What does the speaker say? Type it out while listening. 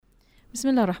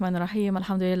Bismillahirrahmanirrahim.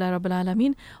 Alhamdulillahirabbil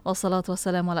alamin. Wassalatu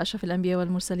wassalamu ala asyrafil anbiya wal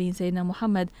mursalin sayyidina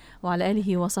Muhammad wa ala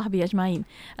alihi wa sahbihi ajma'in.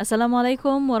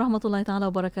 Assalamualaikum warahmatullahi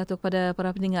taala wabarakatuh kepada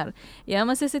para pendengar yang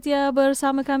masih setia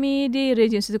bersama kami di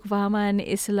Radio Institut Kefahaman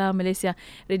Islam Malaysia,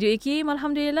 Radio IKIM.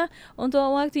 Alhamdulillah, untuk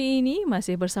waktu ini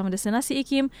masih bersama Destinasi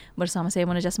IKIM bersama saya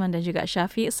Mona Jasman dan juga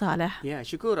Syafiq Saleh. Ya,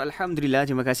 syukur. Alhamdulillah.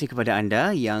 Terima kasih kepada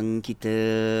anda yang kita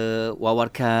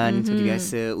wawarkan seperti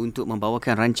biasa untuk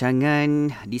membawakan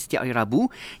rancangan di setiap hari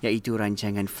Rabu, iaitu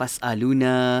rancangan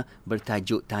Fas'Aluuna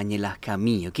bertajuk Tanyalah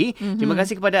Kami. Okey. Terima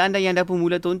kasih kepada anda yang dah pun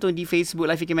mula tonton di Facebook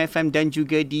Live IKIM FM dan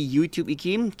juga di YouTube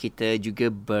IKIM. Kita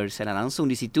juga bersiaran langsung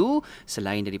di situ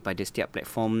selain daripada setiap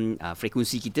platform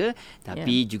frekuensi kita,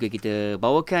 tapi juga kita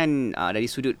bawakan dari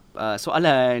sudut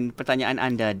soalan pertanyaan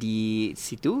anda di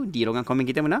situ, di ruangan komen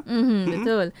kita, Mana?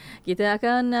 Betul. Kita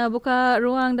akan buka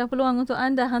ruang dan peluang untuk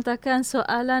anda hantarkan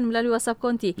soalan melalui WhatsApp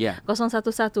konti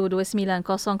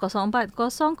 01129004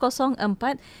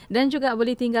 dan juga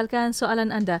boleh tinggalkan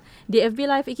soalan anda di FB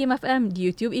Live IKIM FM, di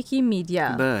YouTube IKIM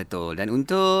Media. Betul. Dan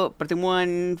untuk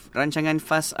pertemuan rancangan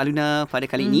Fas'Aluuna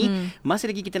pada kali ini,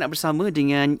 masih lagi kita nak bersama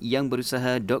dengan yang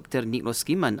berusaha Dr. Nik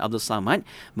Roskiman Abdul Samad,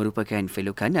 merupakan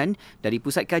fellow kanan dari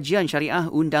Pusat Kajian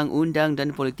Syariah, Undang-Undang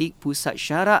dan Politik Pusat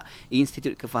Syarak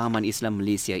Institut Kefahaman Islam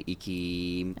Malaysia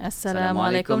IKIM.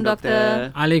 Assalamualaikum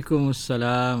Doktor.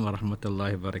 Waalaikumsalam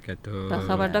warahmatullahi wabarakatuh. Apa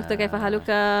khabar Doktor?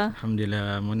 Kaifahaluka?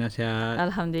 Alhamdulillah, Mona sihat.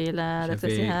 Alhamdulillah, Doktor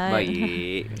sihat.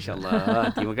 Baik, insyaAllah.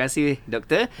 Terima kasih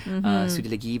Doktor. Sudah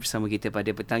lagi bersama kita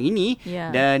pada petang ini.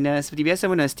 Dan seperti biasa,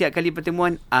 Mona, setiap kali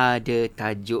pertemuan ada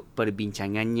tajuk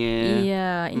perbincangannya.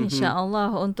 Ya,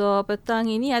 insyaAllah untuk petang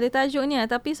ini ada tajuknya.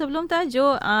 Tapi sebelum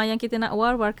tajuk yang kita nak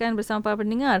war-warkan bersama para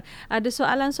pendengar, ada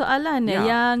soalan-soalan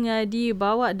yang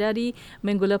dibawa dari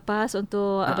minggu lepas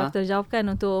untuk Doktor jawabkan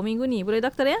untuk minggu ni. Boleh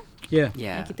Doktor ya? Ya.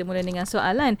 Kita mula dengan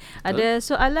soalan. Ada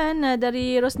soalan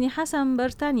dari Rosni Hasan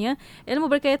bertanya, ilmu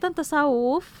berkaitan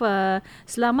tasawuf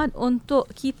selamat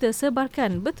untuk kita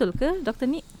sebarkan. Betul ke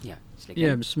Dr. Nik? Ya, silakan.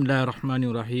 Ya,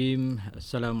 bismillahirrahmanirrahim.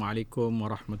 Assalamualaikum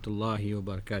warahmatullahi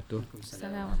wabarakatuh.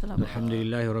 Assalamualaikum.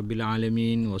 Alhamdulillahirabbil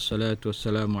alamin wassalatu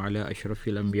wassalamu ala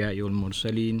asyrafil anbiya'i wal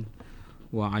mursalin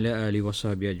wa ala alihi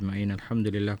washabihi ajma'in.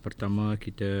 Alhamdulillah, pertama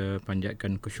kita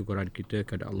panjatkan kesyukuran kita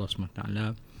kepada Allah SWT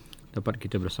dapat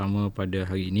kita bersama pada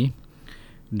hari ini.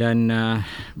 Dan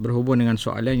berhubung dengan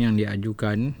soalan yang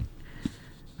diajukan,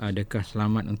 adakah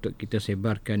selamat untuk kita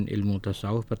sebarkan ilmu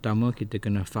tasawuf? Pertama, kita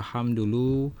kena faham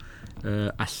dulu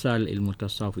asal ilmu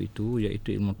tasawuf itu,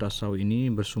 iaitu ilmu tasawuf ini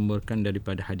bersumberkan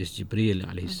daripada hadis Jibril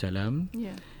alaihissalam,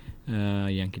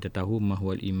 yang kita tahu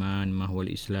mahwal iman, mahwal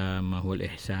Islam, mahwal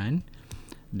ihsan.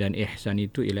 Dan ihsan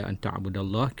itu ila an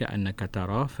ta'budallah ka'annaka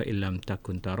tarah fa illam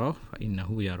takun tarah fa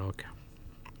innahu yaraka.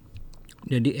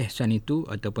 Jadi ihsan itu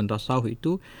ataupun tasawuf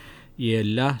itu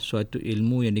ialah suatu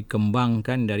ilmu yang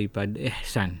dikembangkan daripada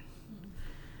ihsan.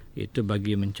 Itu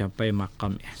bagi mencapai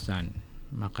maqam ihsan.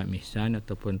 Maqam ihsan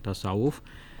ataupun tasawuf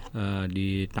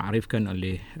ditakrifkan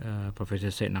oleh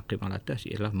Profesor Said Naqib Al-Atas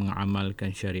ialah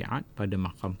mengamalkan syariat pada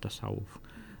maqam tasawuf.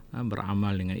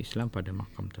 Beramal dengan Islam pada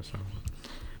maqam tasawuf.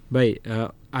 Baik,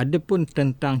 adapun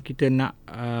tentang kita nak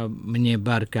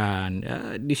menyebarkan,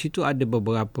 di situ ada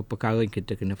beberapa perkara yang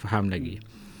kita kena faham lagi.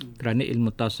 Kerana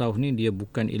ilmu tasawuf ni dia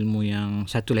bukan ilmu yang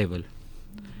satu level.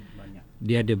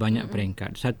 Dia ada banyak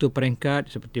peringkat. Satu peringkat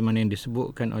seperti mana yang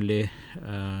disebutkan oleh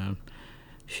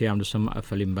Syekh Abdul Samad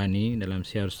Al-Falimbani dalam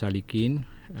Syiar Salikin.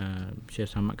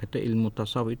 Syekh Samad kata ilmu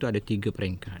tasawuf itu ada 3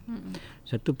 peringkat.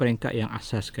 Satu peringkat yang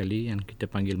asas sekali yang kita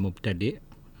panggil mubtadi',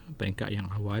 peringkat yang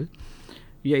awal,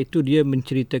 iaitu dia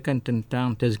menceritakan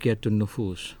tentang tazkiyatun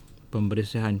nufus,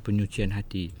 pembersihan penyucian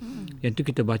hati. Yang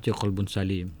tu kita baca Qalbun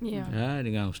Salim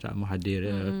dengan Ustaz Muhadir,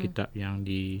 kitab yang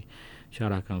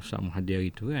disyarahkan Ustaz Muhadir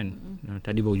itu kan.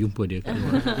 Tadi baru jumpa dia kat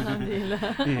luar.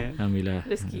 Alhamdulillah.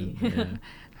 Rezeki.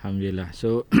 Alhamdulillah.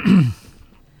 So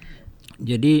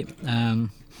jadi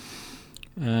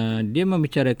dia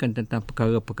membicarakan tentang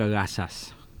perkara-perkara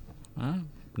asas.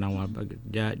 Penawar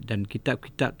dan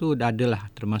kitab-kitab tu dah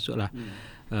adalah termasuklah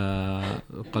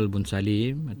Qalbun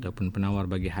Salim ataupun penawar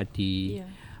bagi hati,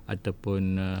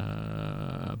 ataupun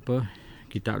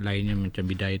kitab lainnya macam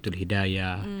Bidayatul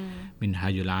Hidayah,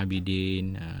 Minhajul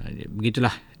Abidin,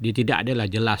 begitulah. Dia tidak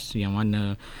adalah jelas yang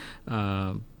mana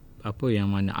yang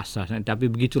mana asas,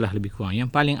 tapi begitulah lebih kurang. Yang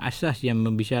paling asas yang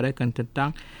membicarakan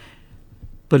tentang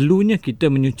perlunya kita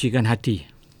menyucikan hati,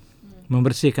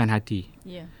 membersihkan hati.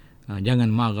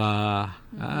 Jangan marah,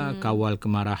 kawal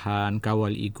kemarahan,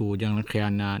 kawal ego, jangan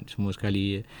khianat, semua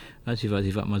sekali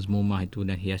sifat-sifat mazmumah itu,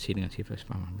 dan hiasi dengan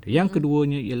sifat-sifat mahmud. Yang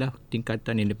keduanya ialah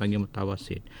tingkatan yang dipanggil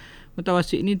mutawasid.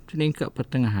 Mutawasid ini tingkat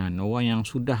pertengahan, orang yang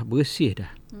sudah bersih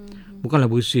dah. Bukanlah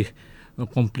bersih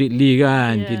completely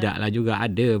kan. Tidaklah juga,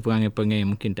 ada perangai-perangai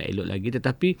yang mungkin tak elok lagi,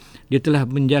 tetapi dia telah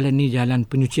menjalani jalan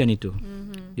penyucian itu.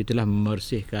 Dia telah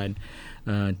membersihkan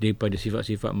daripada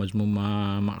sifat-sifat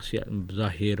mazmumah, maksiat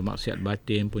zahir, maksiat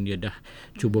batin pun dia dah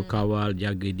cuba kawal,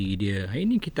 jaga diri dia.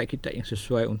 Ini kitab-kitab yang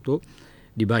sesuai untuk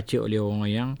dibaca oleh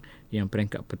orang yang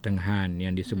peringkat pertengahan,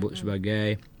 yang disebut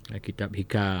sebagai kitab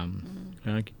hikam,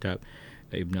 kitab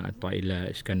Ibn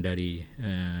Atta'illah Iskandari,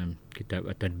 kitab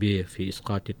At-Tadbir fi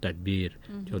Isqati Tadbir,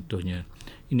 contohnya.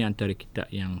 Ini antara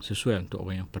kitab yang sesuai untuk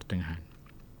orang yang pertengahan.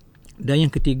 Dan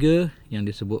yang ketiga yang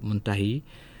disebut muntahi,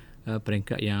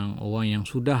 peringkat yang orang yang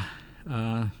sudah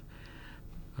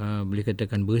boleh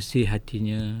katakan bersih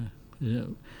hatinya,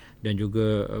 dan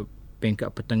juga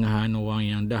peringkat pertengahan, orang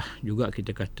yang dah juga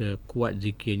kita kata kuat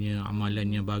zikirnya,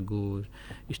 amalannya bagus,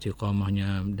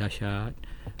 istiqamahnya dahsyat,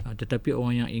 tetapi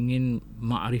orang yang ingin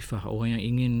ma'rifah, orang yang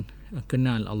ingin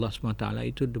kenal Allah SWT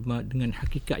itu dengan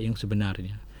hakikat yang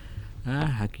sebenarnya.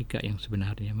 Hakikat yang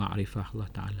sebenarnya, ma'rifah Allah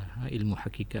Ta'ala, ilmu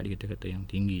hakikat kita kata yang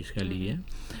tinggi sekali.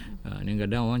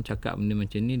 Kadang-kadang orang cakap benda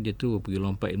macam ni, dia tu pergi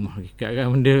lompat ilmu hakikat kan,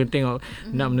 benda tengok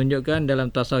nak menunjukkan dalam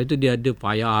tasawuf itu dia ada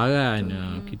payah kan.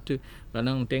 Kita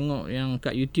kadang tengok yang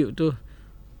kat YouTube tu,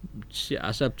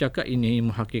 asal bercakap ini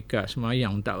ilmu hakikat,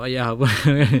 semayang tak payah apa.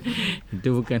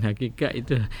 Itu bukan hakikat,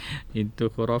 itu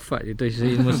khurafat, itu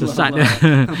ilmu sesat.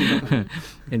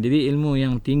 Jadi ilmu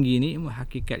yang tinggi ni, ilmu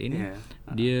hakikat ini,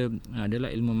 dia adalah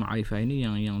ilmu ma'rifah ini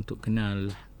yang untuk kenal,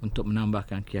 untuk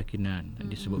menambahkan keyakinan.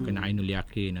 Disebutkan ainul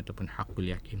yakin ataupun hakul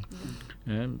yakin,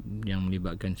 yang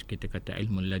melibatkan kita kata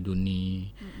ilmu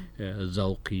laduni,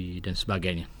 zauqi dan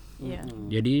sebagainya.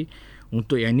 Jadi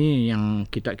untuk yang ni, yang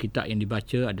kitab-kitab yang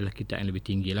dibaca adalah kitab yang lebih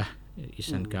tinggi lah.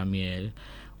 Ihsan Kamil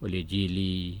oleh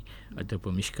Jili,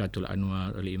 ataupun Mishkatul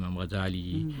Anwar oleh Imam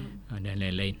Ghazali, dan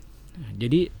lain-lain.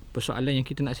 Jadi persoalan yang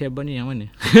kita nak sebar ni yang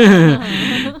mana?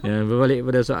 Berbalik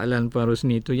pada soalan Puan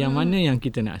Rosni tu, yang mana yang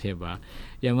kita nak sebar,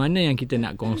 yang mana yang kita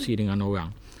nak kongsi dengan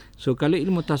orang. So kalau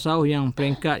ilmu tasawuf yang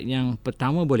peringkat yang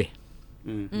pertama boleh,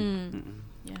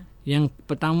 yang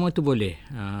pertama tu boleh,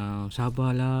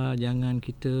 sabarlah, jangan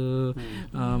kita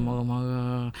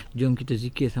marah-marah, jom kita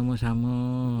zikir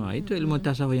sama-sama. Itu ilmu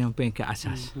tasawuf yang peringkat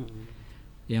asas,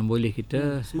 yang boleh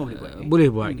kita boleh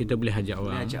buat, kita boleh ajak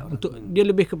orang untuk dia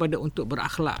lebih kepada untuk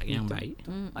berakhlak yang baik,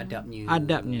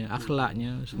 adabnya,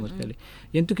 akhlaknya semua sekali.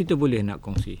 Yang tu kita boleh nak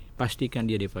kongsi, pastikan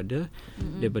dia daripada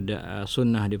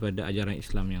sunnah, daripada ajaran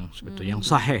Islam yang sebetul, yang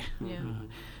sahih.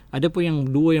 Adapun yang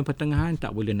dua yang pertengahan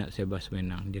tak boleh nak sebar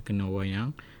sewenang, dia kena orang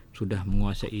yang sudah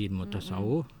menguasai ilmu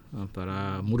tasawuf,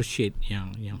 para mursyid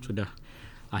yang sudah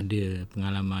ada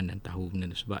pengalaman dan tahu benda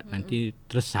tu, sebab nanti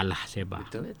tersalah sebar.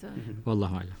 Betul.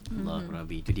 Wallahualam.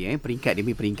 Rabbi, itu dia peringkat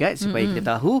demi peringkat supaya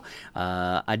kita tahu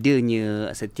adanya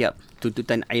setiap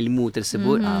tuntutan ilmu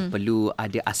tersebut perlu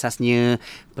ada asasnya,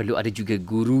 perlu ada juga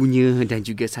gurunya, dan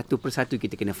juga satu persatu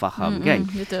kita kena faham kan.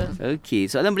 Betul.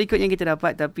 Okey, soalan berikut yang kita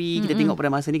dapat, tapi kita tengok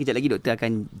pada masa ni, kejap lagi doktor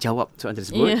akan jawab soalan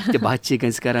tersebut. Kita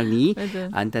bacakan sekarang ni.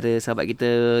 Betul. Antara sahabat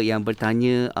kita yang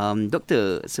bertanya,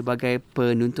 doktor, sebagai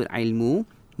penuntut ilmu,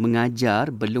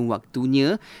 mengajar belum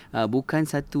waktunya bukan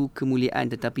satu kemuliaan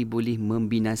tetapi boleh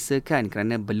membinasakan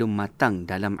kerana belum matang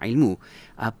dalam ilmu.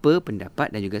 Apa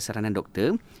pendapat dan juga saranan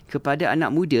doktor kepada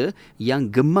anak muda yang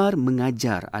gemar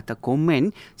mengajar atau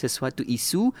komen sesuatu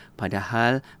isu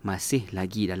padahal masih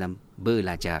lagi dalam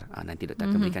belajar? Nanti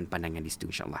doktor akan berikan pandangan di situ,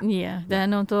 insyaAllah. Ya,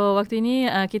 dan untuk waktu ini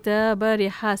kita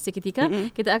berehat seketika.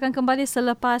 Kita akan kembali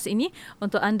selepas ini.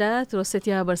 Untuk anda terus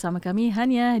setia bersama kami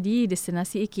hanya di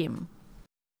Destinasi IKIM.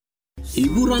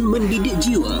 Hiburan mendidik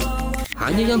jiwa,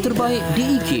 hanya yang terbaik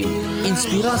di IKIM.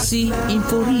 Inspirasi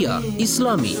Inforia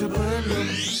Islami.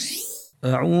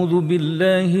 A'udzu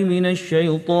billahi minasy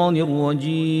syaithanir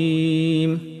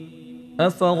rajim.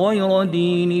 Afaghayra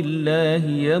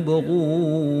dinillahi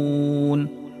yabghun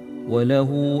wa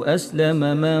lahu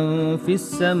aslama man fis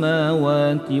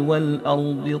samawati wal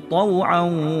ardi taw'an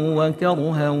wa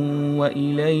karhan wa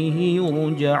ilayhi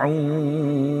yurja'un.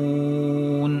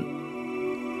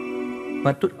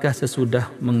 Patutkah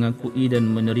sesudah mengakui dan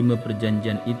menerima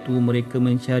perjanjian itu mereka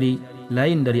mencari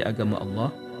lain dari agama Allah,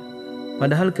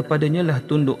 padahal kepadanya lah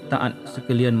tunduk taat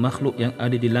sekalian makhluk yang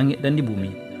ada di langit dan di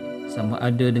bumi, sama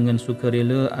ada dengan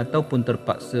sukarela ataupun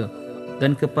terpaksa,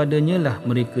 dan kepadanya lah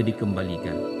mereka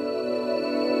dikembalikan.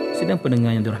 Sidang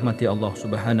pendengar yang dirahmati Allah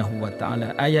Subhanahu wa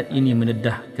taala, ayat ini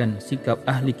mendedahkan sikap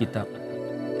ahli kitab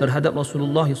terhadap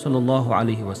Rasulullah sallallahu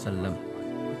alaihi wasallam.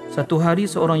 Satu hari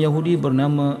seorang Yahudi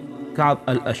bernama Ka'ab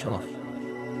al-Ashraf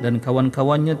dan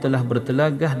kawan-kawannya telah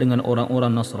bertelagah dengan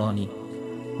orang-orang Nasrani.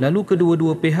 Lalu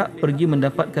kedua-dua pihak pergi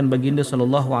mendapatkan baginda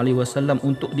sallallahu alaihi wasallam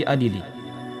untuk diadili.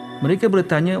 Mereka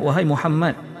bertanya, "Wahai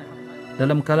Muhammad,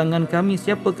 dalam kalangan kami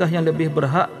siapakah yang lebih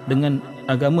berhak dengan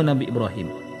agama Nabi Ibrahim?"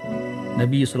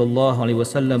 Nabi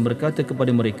SAW berkata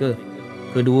kepada mereka,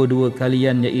 "Kedua-dua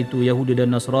kalian iaitu Yahudi dan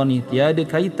Nasrani tiada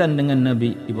kaitan dengan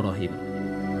Nabi Ibrahim."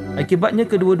 Akibatnya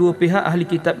kedua-dua pihak ahli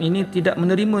kitab ini tidak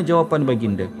menerima jawapan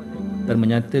baginda dan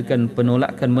menyatakan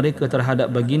penolakan mereka terhadap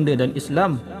baginda dan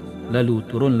Islam. Lalu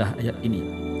turunlah ayat ini.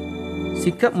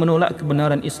 Sikap menolak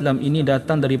kebenaran Islam ini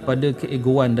datang daripada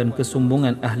keegoan dan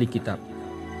kesombongan ahli kitab.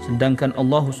 Sedangkan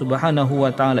Allah Subhanahu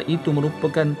wa taala itu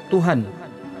merupakan Tuhan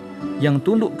yang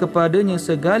tunduk kepadanya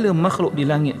segala makhluk di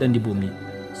langit dan di bumi,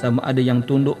 sama ada yang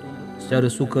tunduk secara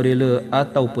sukarela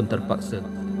ataupun terpaksa.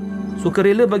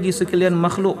 Sukarela bagi sekalian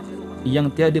makhluk yang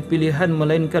tiada pilihan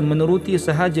melainkan menuruti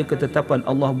sahaja ketetapan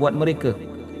Allah buat mereka.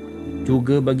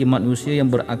 Juga bagi manusia yang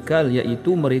berakal,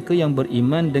 iaitu mereka yang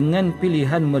beriman dengan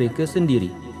pilihan mereka sendiri.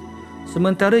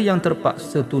 Sementara yang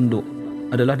terpaksa tunduk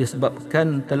adalah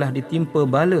disebabkan telah ditimpa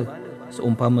bala,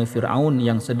 seumpama Fir'aun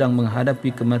yang sedang menghadapi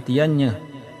kematiannya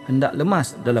hendak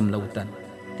lemas dalam lautan.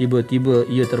 Tiba-tiba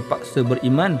ia terpaksa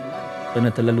beriman kerana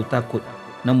terlalu takut,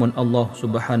 namun Allah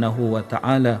Subhanahu wa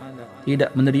taala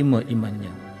tidak menerima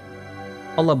imannya.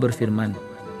 Allah berfirman,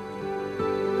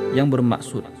 yang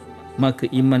bermaksud, maka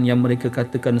iman yang mereka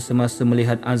katakan semasa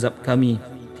melihat azab kami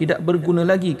tidak berguna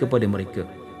lagi kepada mereka.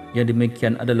 Yang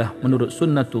demikian adalah menurut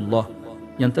sunnatullah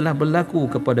yang telah berlaku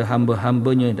kepada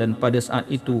hamba-hambanya, dan pada saat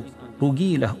itu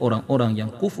rugilah orang-orang yang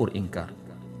kufur ingkar.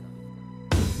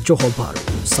 Johor Bahru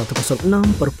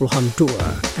 106.2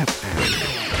 FM.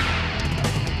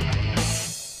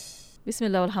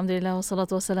 Bismillah, alhamdulillah,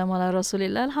 wassalatu wassalamu ala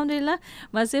rasulillah. Alhamdulillah,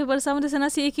 masih bersama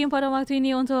destinasi IKIM pada waktu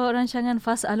ini untuk rancangan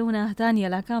Fas'Aluuna,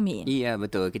 tanyalah kami. Iya,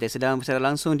 betul. Kita sedang secara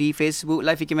langsung di Facebook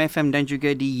Live IKIM FM dan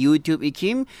juga di YouTube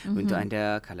IKIM. Untuk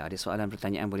anda, kalau ada soalan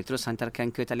pertanyaan, boleh terus hantarkan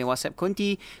ke talian WhatsApp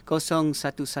konti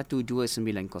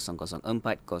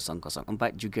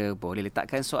 0112900404. Juga boleh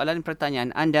letakkan soalan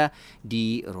pertanyaan anda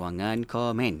di ruangan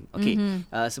komen. Okey,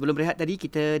 sebelum berehat tadi,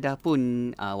 kita dah pun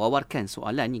wawarkan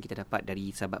soalan yang kita dapat dari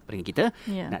sahabat peringkat kita.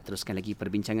 Nak teruskan lagi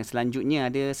perbincangan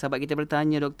selanjutnya. Ada sahabat kita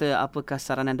bertanya, doktor, apakah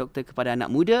saranan doktor kepada anak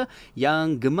muda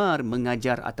yang gemar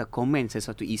mengajar atau komen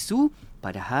sesuatu isu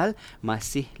padahal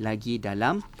masih lagi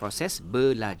dalam proses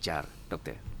belajar,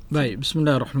 doktor? Baik,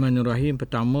 bismillahirrahmanirrahim.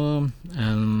 Pertama,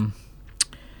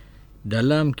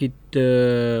 dalam kita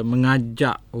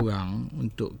mengajak orang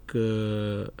untuk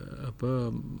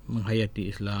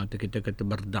menghayati Islam, atau kita kata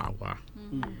berdakwah,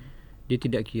 dia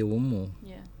tidak kira umur.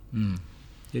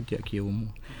 Dia tidak kira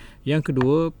umur. Yang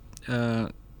kedua,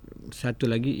 satu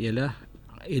lagi ialah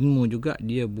ilmu juga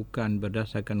dia bukan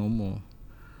berdasarkan umur.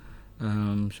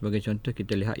 Sebagai contoh,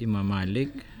 kita lihat Imam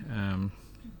Malik,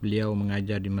 beliau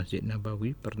mengajar di Masjid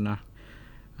Nabawi pernah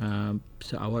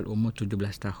seawal umur 17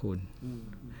 tahun.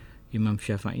 Imam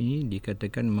Syafi'i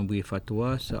dikatakan memberi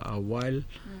fatwa seawal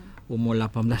umur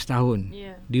 18 tahun.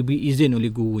 Diberi izin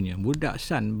oleh gurunya. Budak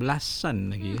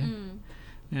belasan lagi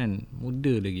kan,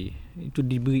 muda lagi, itu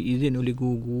diberi izin oleh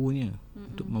guru-gurunya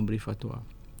untuk memberi fatwa.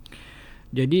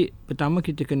 Jadi pertama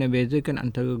kita kena bezakan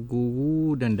antara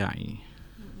guru dan da'i.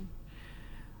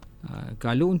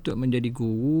 Kalau untuk menjadi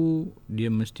guru, dia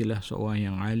mestilah seorang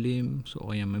yang alim,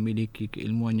 seorang yang memiliki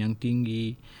keilmuan yang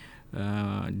tinggi,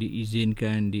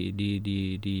 diizinkan,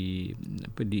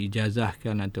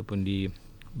 diijazahkan ataupun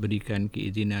diberikan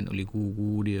keizinan oleh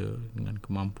guru dia dengan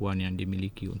kemampuan yang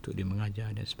dimiliki untuk dia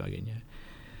mengajar dan sebagainya.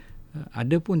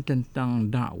 Adapun tentang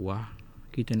dakwah,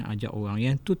 kita nak ajak orang,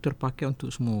 yang tu terpakai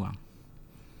untuk semua orang.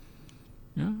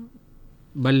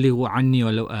 Balighu anni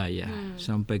walau ayah,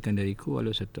 sampaikan dariku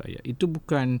walau satu ayat. Itu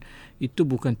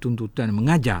bukan tuntutan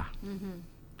mengajar.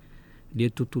 Dia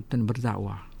tuntutan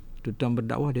berdakwah. Tuntutan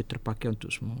berdakwah dia terpakai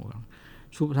untuk semua orang.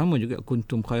 Sama juga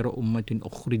kuntum khairu ummatin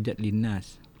ukhrijat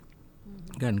linnas.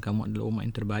 Kan, kamu adalah umat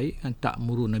yang terbaik, kan,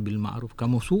 ta'muruna bil ma'ruf,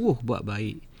 kamu suruh buat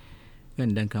baik,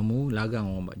 kan, dan kamu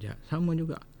larang orang buat jahat. Sama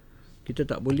juga, kita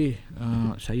tak boleh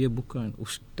saya bukan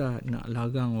ustaz nak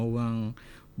larang orang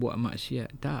buat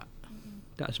maksiat. Tak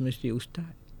semesti ustaz.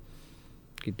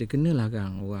 Kita kena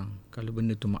larang orang kalau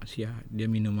benda tu maksiat. Dia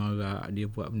minum arak, dia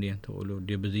buat benda yang tak elok,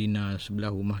 dia berzina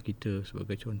sebelah rumah kita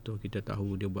sebagai contoh, kita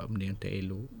tahu dia buat benda yang tak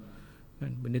elok,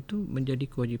 kan, benda tu menjadi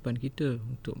kewajipan kita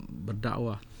untuk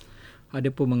berdakwah.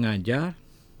 Adapun mengajar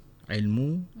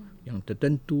ilmu yang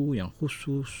tertentu, yang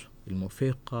khusus, ilmu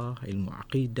fiqh, ilmu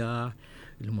akidah,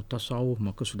 ilmu tasawuf,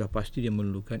 maka sudah pasti dia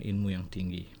memerlukan ilmu yang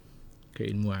tinggi,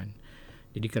 keilmuan.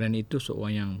 Jadi kerana itu,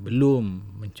 seorang yang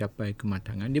belum mencapai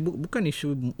kematangan, dia bukan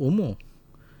isu umur,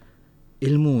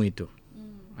 ilmu itu,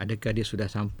 adakah dia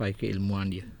sudah sampai keilmuan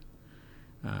dia,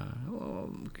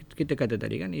 Kita kata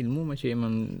tadi kan, ilmu macam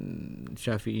Imam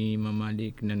Syafi'i, Imam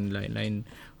Malik dan lain-lain,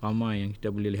 ramai yang kita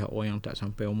boleh lihat orang yang tak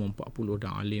sampai umur 40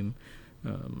 dah alim.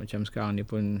 Macam sekarang ni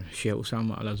pun Syekh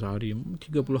Usama Al-Azhari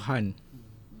 30-an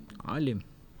alim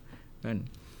kan.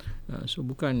 So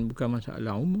bukan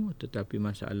masalah umur, tetapi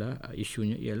masalah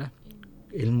isunya ialah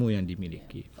ilmu yang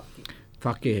dimiliki,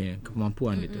 faqih,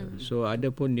 kemampuan itu. So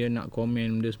ada pun dia nak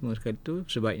komen benda semua sekali tu,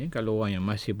 sebaiknya kalau orang yang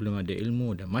masih belum ada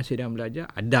ilmu dan masih dalam belajar,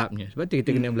 adabnya. Sebab tu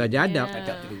kita kena belajar adab.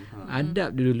 Adab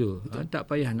dulu. Tak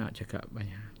payah nak cakap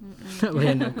banyak. Tak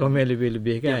payah nak komen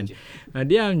lebih-lebih kan.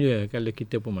 Diam je kalau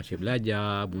kita pun masih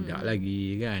belajar, budak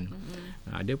lagi kan.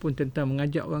 Ada pun tentang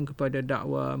mengajak orang kepada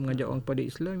dakwah, mengajak orang kepada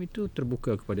Islam, itu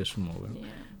terbuka kepada semua orang.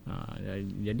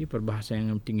 Jadi perbahasan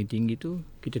yang tinggi-tinggi tu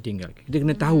kita tinggal. Kita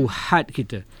kena tahu had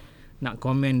kita. Nak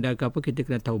komen dah ke apa, kita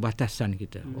kena tahu batasan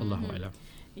kita. Wallahu a'lam.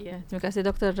 Ya, terima kasih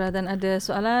Doktor. Dan ada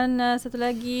soalan satu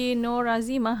lagi, Nur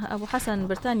Azimah Abu Hasan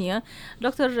bertanya,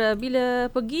 Doktor, bila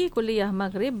pergi kuliah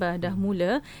maghrib dah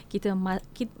mula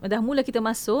kita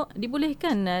masuk,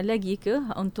 dibolehkan lagi ke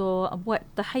untuk buat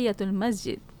tahiyatul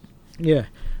masjid? Ya.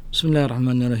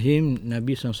 Bismillahirrahmanirrahim.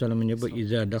 Nabi SAW menyebut,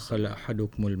 iza dakhala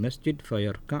ahadukumul masjid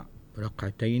fayarka'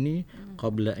 rak'ataini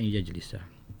qabla an yajlisa.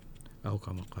 Atau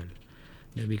kama qala.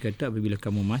 Nabi kata, apabila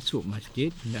kamu masuk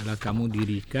masjid, hendaklah kamu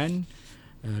dirikan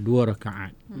 2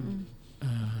 rakaat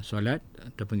solat,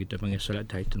 ataupun kita panggil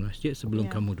solat tahiyatul masjid sebelum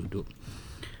kamu duduk.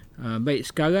 Baik,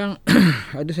 sekarang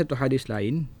ada satu hadis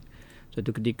lain.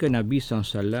 Satu ketika Nabi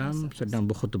SAW sedang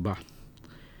berkhutbah.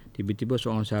 Tiba-tiba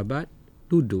seorang sahabat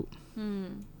duduk.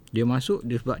 Dia masuk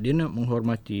sebab dia nak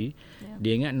menghormati,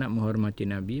 dia ingat nak menghormati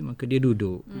Nabi, maka dia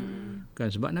duduk.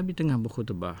 Kan, sebab Nabi tengah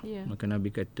berkhutbah. Maka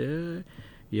Nabi kata,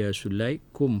 ya Sulaik,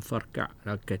 kum farka'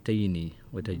 rakataini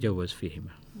wa tajawaz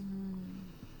fihima.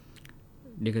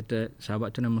 Dia kata,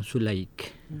 sahabat tu nama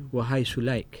Sulaik. Wahai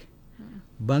Sulaik,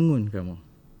 bangun kamu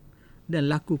dan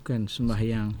lakukan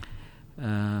sembahyang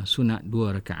sunat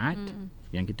 2 rakaat,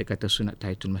 yang kita kata sunat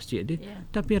tahiyatul masjid dia,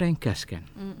 tapi ringkaskan.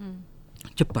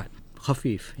 Cepat,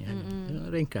 khafif,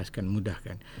 ringkaskan,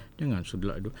 mudahkan. Jangan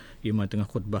sudah imam tengah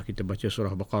khutbah kita baca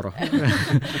surah Baqarah.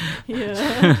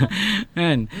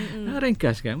 Kan?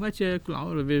 Ringkaskan, baca qul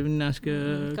a'udzu birabbin nas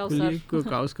ke,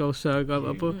 kausar ke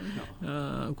apa,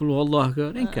 qul huwallah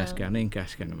ke, ringkaskan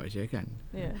baca kan.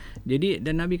 Jadi,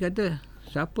 dan Nabi kata,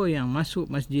 siapa yang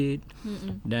masuk masjid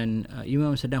dan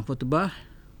imam sedang khutbah,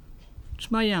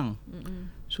 sembahyang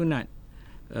sunat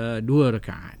 2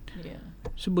 rakaat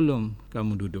sebelum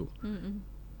kamu duduk.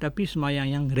 Tapi sembahyang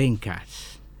yang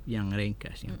ringkas, yang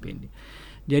pendek.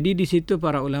 Jadi di situ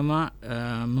para ulama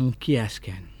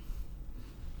mengkiaskan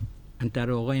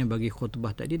antara orang yang bagi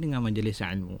khutbah tadi dengan majlis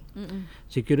ilmu.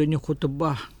 Sekiranya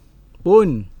khutbah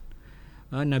pun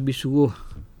Nabi suruh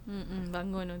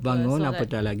bangun,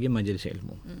 apatah lagi majlis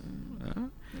ilmu.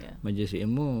 Majlis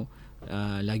ilmu,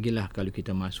 lagilah kalau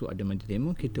kita masuk ada majlis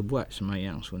ilmu, kita buat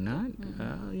sembahyang sunat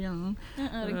yang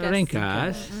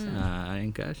ringkas.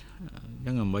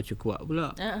 Jangan baca kuat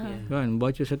pula. Kan,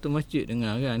 baca satu masjid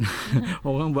dengar kan.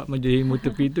 Orang buat majlis ilmu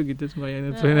tepi tu, kita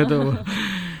sembahyang sunat tu.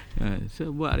 So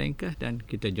buat ringkas dan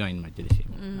kita join majlis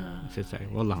ilmu. Selesai.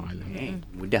 Wallahu a'lam.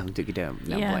 Mudah untuk kita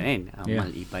nak buat kan amal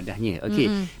ibadahnya. Okey.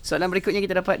 Soalan berikutnya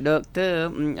kita dapat, Doktor,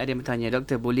 ada yang bertanya,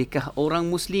 Doktor, bolehkah orang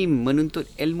Muslim menuntut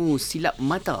ilmu silap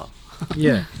mata?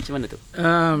 Ya. Macam mana tu?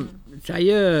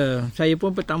 Saya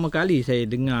pun pertama kali saya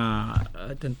dengar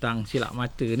tentang silap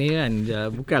mata ni kan.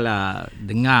 Bukanlah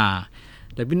dengar,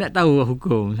 tapi nak tahu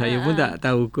hukum. Saya pun tak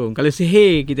tahu hukum. Kalau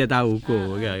sihir kita tahu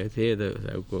hukum kan. Sihir tu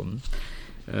hukum.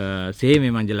 Sihir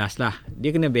memang jelas lah. Dia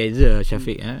kena beza,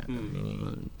 Syafiq.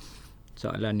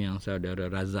 Soalan yang saudara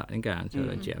Razak ni kan,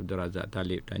 saudara Cik Abdul Razak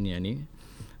Talib tanya ni,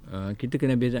 kita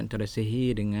kena beza antara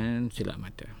sihir dengan silap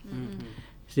mata.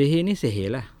 Sihir ni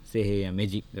sihir lah, sihir yang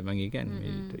magic dia panggil kan.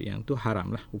 Yang tu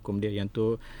haram lah hukum dia. Yang tu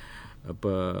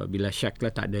apa, bila syak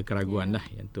lah, tak ada keraguan lah.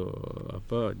 Yang tu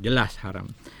apa, jelas haram.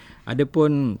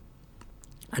 Adapun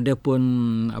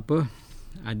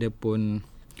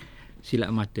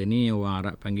silap mata ni orang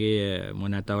Arab panggil,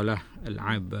 mana tahulah,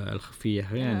 al-ab al-khafiyah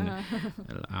kan.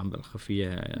 Al-ab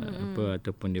al-khafiyah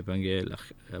ataupun dia panggil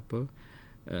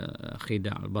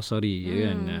khida' al-basari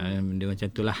kan. Dia macam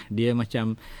itulah. Dia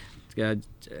macam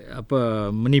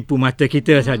menipu mata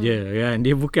kita saja kan.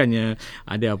 Dia bukannya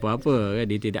ada apa-apa kan.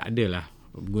 Dia tidak adalah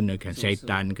gunakan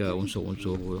syaitan ke,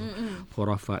 unsur-unsur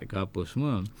khurafat ke apa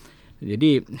semua.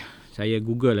 Jadi saya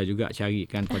Google lah juga,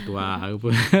 carikan fatwa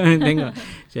apa. Tengok,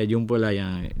 saya jumpalah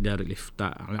yang Darul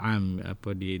Ifta' Al-Am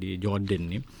di Jordan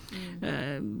ni.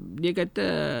 Dia kata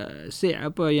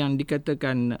yang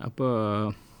dikatakan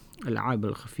al-ab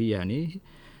al-khafiyah ni,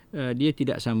 dia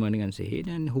tidak sama dengan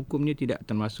sihir dan hukumnya tidak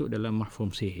termasuk dalam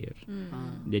mafhum sihir.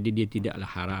 Jadi dia tidaklah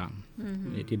haram.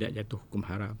 Dia tidak jatuh hukum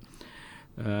haram.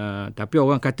 Tapi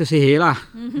orang kata sihir lah.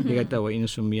 Dia kata wa in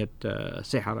sumiyat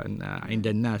sihran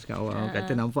inda nas, kan orang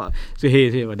kata nampak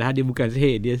sihir padahal dia bukan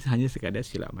sihir, dia hanya sekadar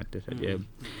silap mata saja.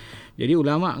 Jadi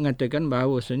ulama mengatakan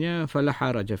bahawasanya fala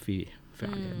haraja fi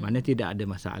fa'al, mana tidak ada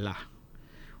masalah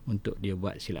untuk dia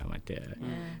buat silap mata.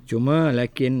 Cuma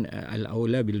lakin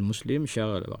al-aula bil muslim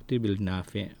syaghala waqti bil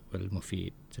nafi' wal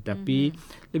mufid. Tetapi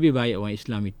lebih baik orang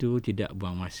Islam itu tidak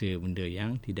buang masa benda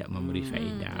yang tidak memberi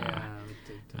faedah.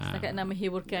 Setakat nak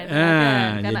menghiburkan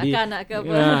kan? Kanak-kanak ke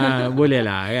apa.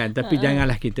 Bolehlah kan. Tapi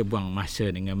janganlah kita buang masa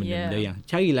dengan benda-benda yang,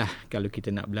 carilah kalau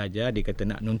kita nak belajar, dia kata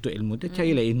nak nuntut ilmu tu,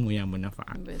 carilah ilmu yang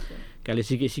bermanfaat. Kalau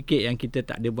sikit-sikit yang kita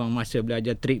tak ada buang masa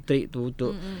belajar trik-trik tu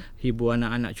untuk hibur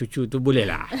anak-anak cucu tu,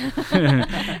 bolehlah.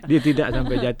 Dia tidak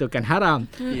sampai jatuhkan haram.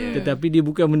 Tetapi dia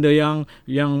bukan benda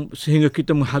yang sehingga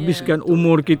kita menghabiskan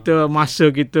umur kita,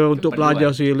 masa kita untuk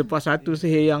belajar sihir. Lepas satu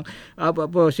sihir yang apa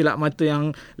silap mata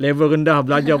yang level rendah,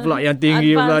 belajar pula yang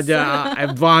tinggi, belajar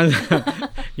advance.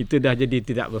 Itu dah jadi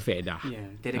tidak berfaedah.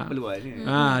 Tidak keperluan.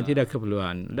 Tidak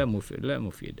keperluan. La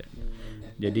mufid.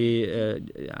 Jadi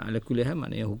ala kulli hal,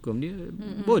 maknanya hukum dia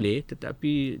boleh,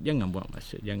 tetapi jangan buang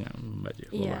masa, jangan membaca.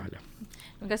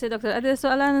 Terima kasih doktor. Ada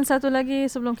soalan satu lagi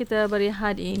sebelum kita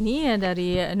berehat ini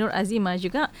dari Nur Azima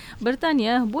juga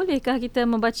bertanya, bolehkah kita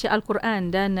membaca Al-Quran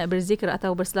dan berzikir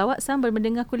atau berselawat sambil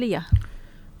mendengar kuliah?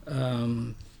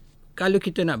 Kalau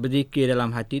kita nak berzikir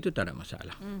dalam hati itu tak ada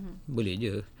masalah. Boleh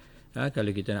je.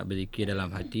 Kalau kita nak berzikir dalam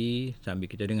hati sambil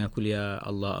kita dengar kuliah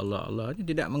Allah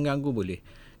tidak mengganggu, boleh.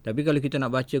 Tapi kalau kita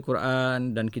nak baca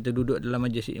Quran dan kita duduk dalam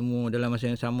majlis ilmu dalam masa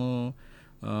yang sama,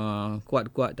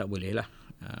 kuat-kuat tak boleh lah.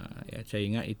 Saya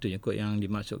ingat itu je kot yang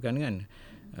dimaksudkan kan.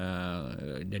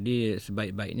 Jadi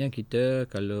sebaik-baiknya kita,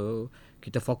 kalau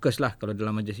kita fokus lah, kalau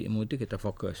dalam majlis ilmu tu kita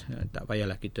fokus. Tak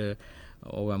payahlah kita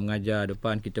orang mengajar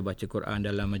depan kita baca Quran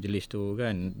dalam majlis tu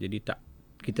kan. Jadi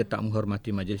kita tak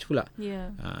menghormati majlis pula.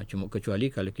 Cuma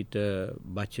kecuali kalau kita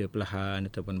baca perlahan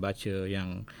ataupun baca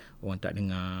yang orang tak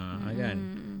dengar kan.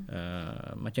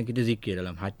 Macam kita zikir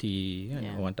dalam hati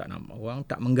kan. Orang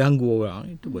tak mengganggu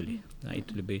orang, itu boleh.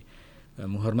 Itu lebih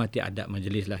menghormati adab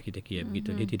majlis lah, kita kira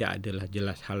begitu. Dia tidak adalah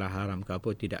jelas halal haram ke apa,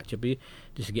 tidak, tapi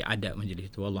dari segi adab majlis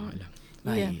itu, wallahu a'lam.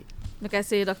 Baik. Terima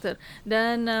kasih doktor.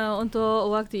 Dan untuk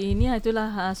waktu ini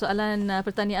itulah soalan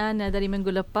pertanyaan dari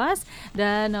minggu lepas,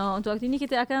 dan untuk waktu ini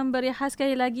kita akan berehat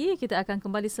sekali lagi. Kita akan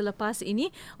kembali selepas ini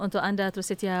untuk anda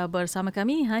terus setia bersama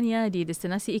kami hanya di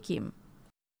Destinasi IKIM.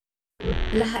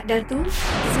 Lahad Datu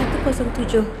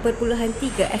 107.3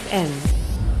 FM.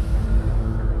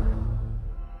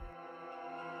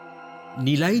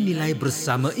 Nilai-nilai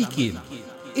bersama IKIM.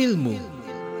 Ilmu.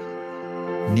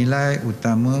 Nilai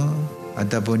utama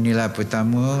ataupun nilai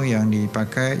pertama yang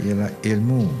dipakai ialah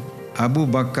ilmu. Abu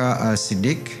Bakar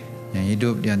As-Siddiq yang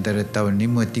hidup di antara tahun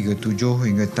 537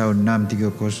 hingga tahun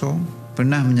 630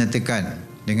 pernah menyatakan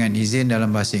dengan izin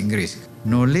dalam bahasa Inggeris,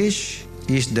 knowledge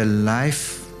is the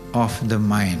life of the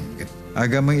mind.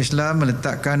 Agama Islam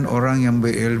meletakkan orang yang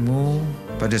berilmu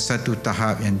pada satu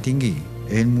tahap yang tinggi.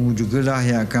 Ilmu jugalah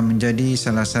yang akan menjadi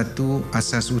salah satu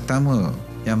asas utama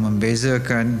yang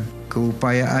membezakan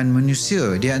keupayaan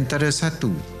manusia di antara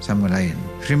satu sama lain.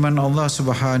 Firman Allah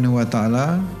Subhanahu wa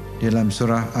taala dalam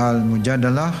surah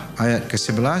Al-Mujadalah ayat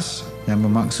ke-11 yang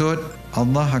bermaksud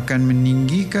Allah akan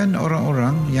meninggikan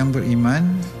orang-orang yang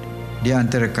beriman di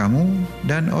antara kamu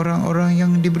dan orang-orang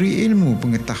yang diberi ilmu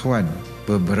pengetahuan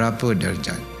beberapa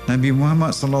darjat. Nabi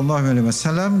Muhammad sallallahu alaihi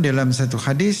wasallam dalam satu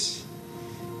hadis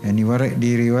yang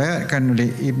diriwayatkan oleh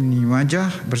Ibn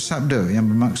Majah bersabda yang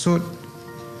bermaksud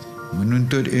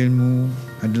menuntut ilmu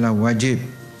adalah wajib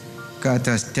ke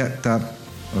atas tiap-tiap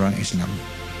orang Islam.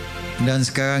 Dan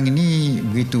sekarang ini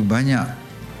begitu banyak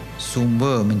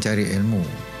sumber mencari ilmu.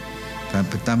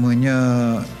 Pertamanya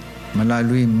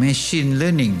melalui machine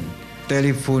learning,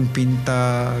 telefon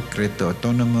pintar, kereta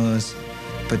autonomous,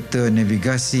 peta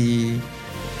navigasi,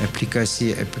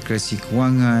 aplikasi-aplikasi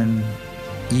kewangan,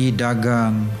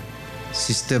 e-dagang,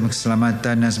 sistem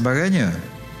keselamatan dan sebagainya.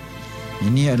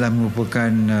 Ini adalah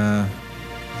merupakan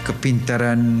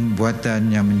kepintaran buatan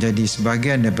yang menjadi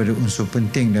sebahagian daripada unsur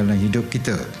penting dalam hidup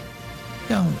kita,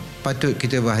 yang patut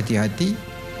kita berhati-hati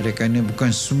kerana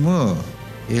bukan semua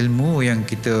ilmu yang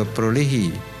kita perolehi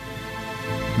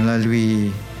melalui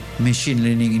machine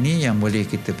learning ini yang boleh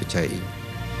kita percayai.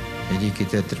 Jadi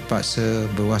kita terpaksa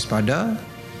berwaspada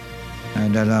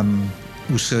dalam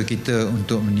usaha kita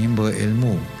untuk menimba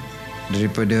ilmu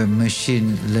daripada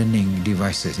machine learning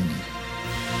devices ini.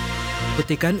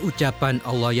 Petikan ucapan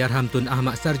Allahyarham Tun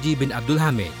Ahmad Sarji bin Abdul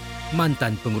Hamid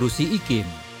mantan pengerusi IKIM.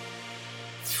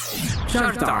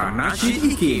 Carta Nasyid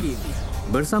IKIM.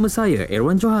 Bersama saya,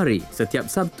 Erwan Johari,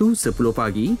 setiap Sabtu 10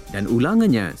 pagi dan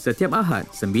ulangannya setiap Ahad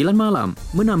 9 malam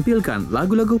menampilkan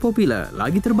lagu-lagu popular,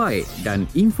 lagi terbaik dan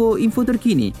info-info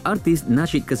terkini artis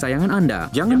nasyid kesayangan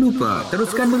anda. Jangan lupa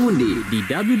teruskan mengundi di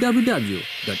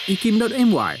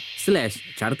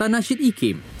www.ikim.my/Carta Nasyid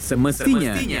IKIM.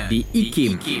 Semestinya di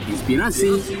IKIM.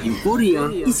 Inspirasi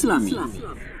Euforia Islami.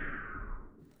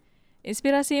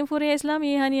 Inspirasi Euforia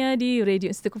Islami hanya di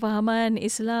Radio Institut Kefahaman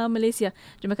Islam Malaysia.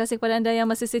 Terima kasih kepada anda yang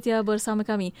masih setia bersama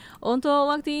kami. Untuk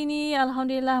waktu ini,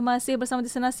 Alhamdulillah masih bersama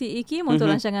destinasi IKIM untuk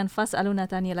rancangan Fas'Aluuna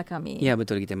Tanialah kami. Ya,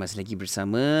 betul. Kita masih lagi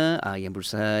bersama yang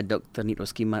berusaha Dr.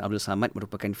 Nidros Kiman Abdul Samad,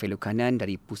 merupakan fellow kanan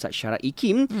dari Pusat Syarah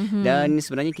IKIM. Dan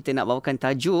sebenarnya kita nak bawakan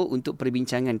tajuk untuk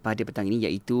perbincangan pada petang ini,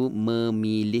 iaitu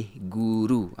memilih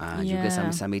guru. Juga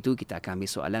sama-sama itu kita akan ambil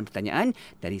soalan pertanyaan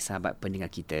dari sahabat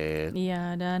pendengar kita.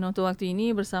 Ya, dan untuk waktu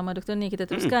ini bersama Dr. Ni kita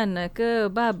teruskan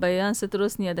ke bab yang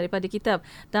seterusnya daripada kitab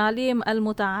Ta'lim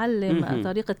Al-Muta'allim,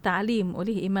 Tariqat Ta'lim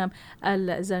oleh Imam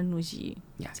Al-Zarnuji.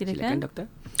 Ya, silakan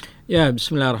Doktor. Ya,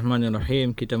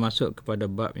 bismillahirrahmanirrahim. Kita masuk kepada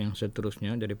bab yang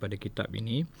seterusnya daripada kitab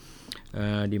ini,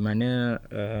 di mana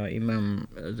Imam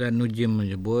Zarnuji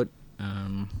menyebut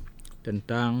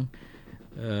tentang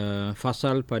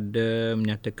fasal pada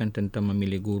menyatakan tentang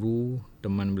memilih guru,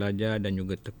 teman belajar dan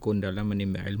juga tekun dalam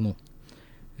menimba ilmu.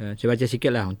 Saya baca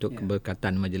sikit lah untuk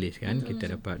keberkatan majlis kan.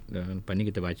 Kita dapat lepas ni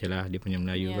kita bacalah dia punya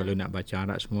Melayu. Kalau nak baca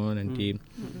Arab semua nanti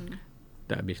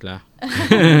tak habislah.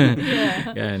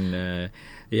 Kan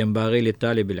yang bagi li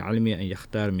talibil ilmi an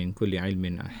yakhtar min kulli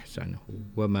ilmin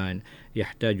ahsanahu wa ma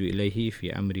yahtaju ilayhi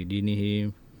fi amri dinihi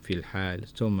fil hal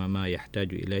thumma ma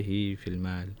yahtaju ilayhi fil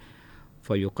mal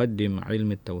fayuqaddim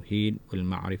ilm at-tauhid wal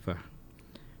ma'rifah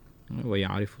wa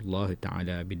ya'rifu Allah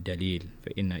ta'ala bid dalil fa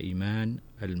inna iman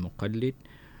al-muqallid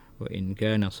وإن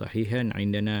كان صحيحا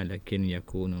عندنا لكن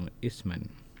يكون اسما.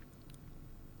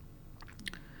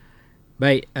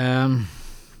 Baik,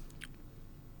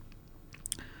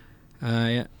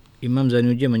 Imam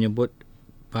Zarnuji menyebut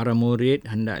para murid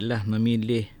hendaklah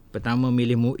memilih, pertama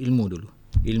milih ilmu dulu,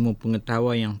 ilmu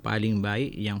pengetahuan yang paling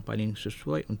baik, yang paling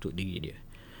sesuai untuk diri dia.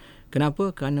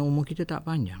 Kenapa? Kerana umur kita tak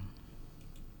panjang.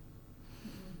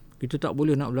 Kita tak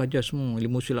boleh nak belajar semua.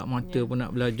 Ilmu silap mata pun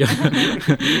nak belajar.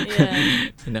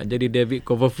 Nak jadi David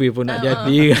Copperfield pun nak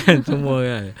jadi kan, semua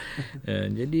kan.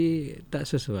 Jadi tak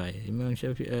sesuai. Imam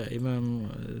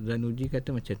Zarnuji kata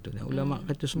macam tu. Ulama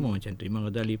kata semua macam tu. Imam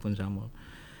Ghazali pun sama.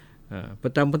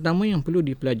 Pertama-tama yang perlu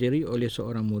dipelajari oleh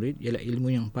seorang murid ialah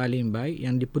ilmu yang paling baik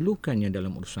yang diperlukannya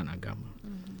dalam urusan agama.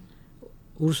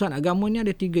 Urusan agama ni ada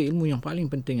 3 ilmu yang paling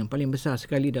penting, yang paling besar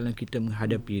sekali dalam kita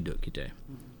menghadapi hidup kita.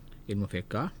 Ilmu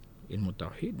fiqh, ilmu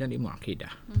tauhid dan ilmu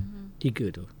akidah.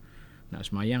 3 tu. Nak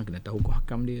semayang kena tahu hukum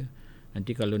hakam dia.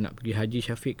 Nanti kalau nak pergi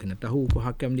haji Syafiq kena tahu hukum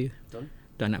hakam dia. Betul.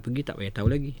 Tak nak pergi tak payah tahu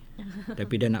lagi.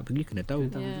 Tapi dah nak pergi kena tahu.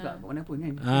 Tahu juga mana pun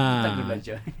kan. Tak boleh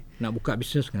belajar. Nak buka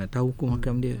bisnes kena tahu hukum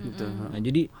hakam dia. Betul.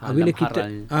 Jadi bila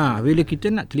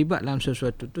kita nak terlibat dalam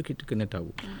sesuatu tu kita kena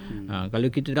tahu. Kalau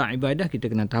kita nak ibadah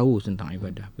kita kena tahu tentang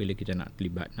ibadah. Bila kita nak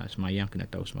terlibat, nak semayang kena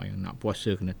tahu semayang, nak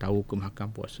puasa kena tahu hukum hakam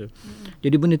puasa.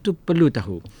 Jadi benda tu perlu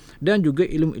tahu. Dan juga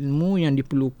ilmu-ilmu yang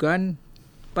diperlukan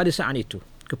pada saat itu,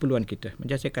 keperluan kita.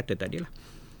 Macam saya kata tadi lah,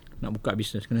 nak buka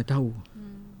bisnes kena tahu.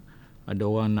 Ada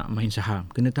orang nak main saham,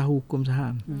 kena tahu hukum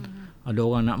saham. Ada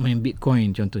orang nak main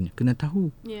Bitcoin contohnya, kena tahu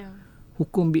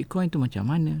hukum Bitcoin tu macam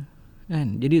mana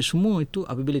kan. Jadi semua itu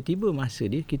apabila tiba masa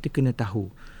dia, kita kena tahu.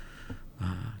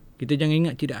 Kita jangan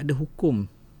ingat tidak ada hukum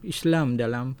Islam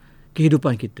dalam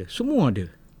kehidupan kita. Semua ada.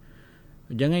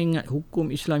 Jangan ingat hukum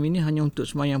Islam ini hanya untuk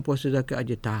sembahyang, puasa, zakat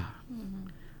aja. Tak.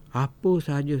 Apa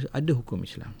sahaja ada hukum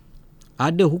Islam.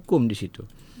 Ada hukum di situ.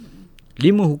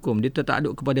 5 hukum. Dia tak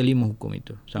aduk kepada 5 hukum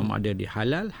itu. Sama ada di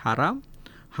halal, haram,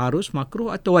 harus,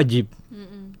 makruh atau wajib.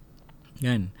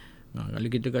 Kan? Kalau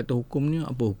kita kata hukum ni,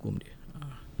 apa hukum dia?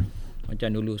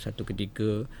 Macam dulu satu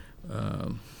ketika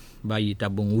bayi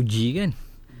tabung uji kan.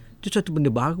 Itu satu benda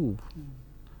baru.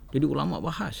 Jadi ulama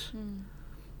bahas.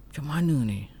 Macam mana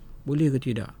ni? Boleh ke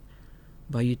tidak?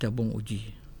 Bayi tabung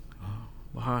uji.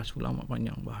 Bahas, ulama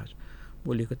panjang bahas.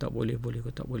 Boleh ke tak boleh, boleh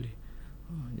ke tak boleh.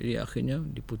 Jadi akhirnya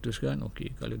diputuskan,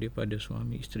 okey, kalau daripada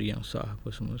suami isteri yang sah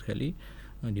apa semua sekali,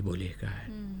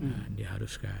 dibolehkan,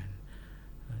 diharuskan,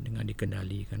 dengan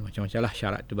dikendalikan, macam-macam lah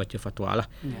syarat tu, baca fatwa lah.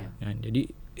 Kan?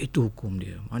 Jadi itu hukum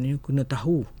dia. Maknanya kena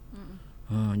tahu.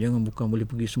 Jangan bukan boleh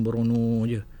pergi sembrono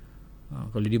je.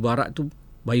 Kalau di barat tu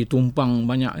bayi tumpang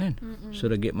banyak kan,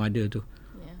 surrogate mother tu,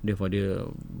 daripada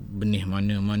benih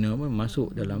mana-mana pun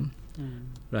masuk dalam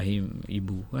rahim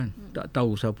ibu kan. Tak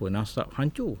tahu siapa, nasab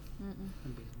hancur.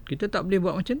 Kita tak boleh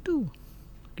buat macam tu.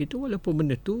 Kita walaupun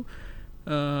benda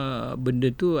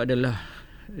tu adalah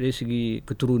dari segi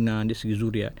keturunan, dari segi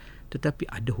zuriat, tetapi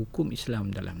ada hukum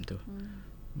Islam dalam tu.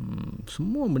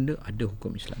 Semua benda ada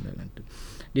hukum Islam dalam tu.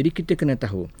 Jadi kita kena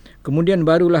tahu. Kemudian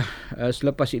barulah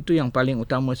selepas itu yang paling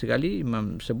utama sekali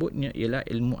Imam sebutnya ialah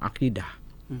ilmu akidah.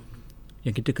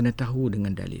 Yang kita kena tahu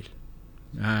dengan dalil.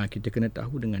 Kita kena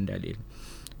tahu dengan dalil.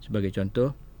 Sebagai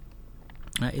contoh,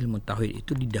 ilmu tauhid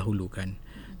itu didahulukan.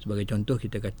 Sebagai contoh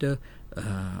kita kata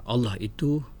Allah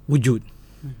itu wujud.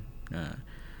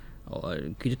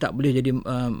 Kita tak boleh jadi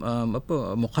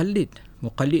muqallid.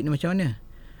 Muqallid ni macam mana?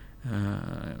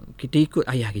 Kita ikut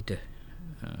ayah kita.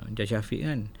 Macam Syafiq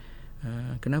kan.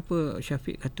 Kenapa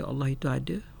Syafiq kata Allah itu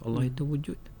ada, Allah itu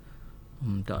wujud?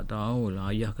 Tak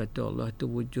tahulah, ayah kata Allah itu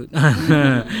wujud.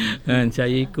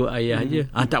 Saya ikut ayah je.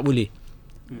 Tak boleh.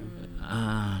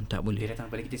 Tak boleh. Dia datang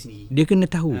pada kita sendiri. Dia kena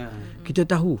tahu. Kita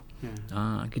tahu.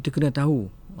 Kita kena tahu.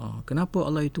 Kenapa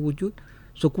Allah itu wujud?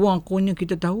 Sekurang-kurangnya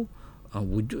kita tahu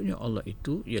wujudnya Allah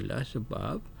itu ialah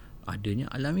sebab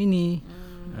adanya alam ini.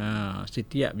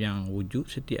 Setiap yang wujud,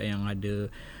 setiap yang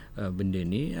ada benda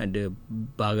ni, ada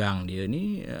barang dia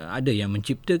ni, ada yang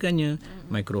menciptakannya.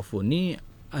 Mikrofon ni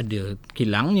ada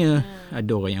kilangnya,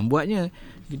 ada orang yang buatnya.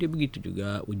 Jadi begitu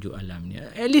juga wujud alamnya.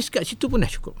 At least kat situ pun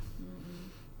dah cukup.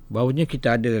 Bahawanya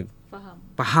kita ada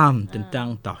faham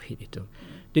tentang tauhid itu.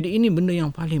 Jadi ini benda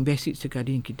yang paling basic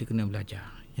sekali yang kita kena belajar,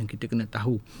 yang kita kena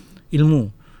tahu.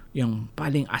 Ilmu yang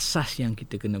paling asas yang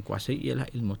kita kena kuasai ialah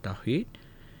ilmu tauhid.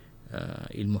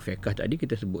 Ilmu fiqh tadi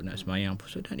kita sebut nak semayang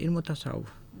puasa, dan ilmu tasawuf.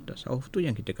 Tasawuf tu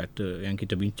yang kita kata, yang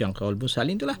kita bincang qaul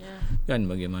musalin itulah. Kan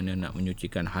bagaimana nak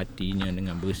menyucikan hatinya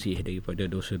dengan bersih daripada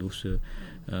dosa-dosa,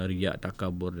 riak,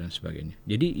 takabur dan sebagainya.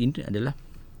 Jadi ini adalah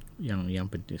yang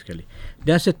penting sekali.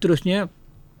 Dan seterusnya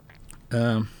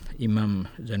Imam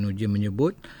Zanuji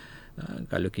menyebut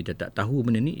kalau kita tak tahu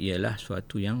benda ni ialah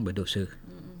suatu yang berdosa.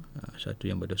 Suatu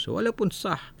yang berdosa. Walaupun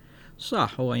sah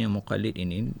orang yang muqallid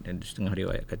ini, dan setengah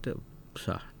riwayat kata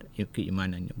sah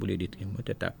keimanannya, boleh diterima,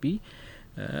 tetapi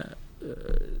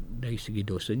dari segi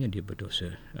dosanya dia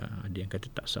berdosa. Ada yang kata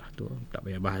tak sah, tu tak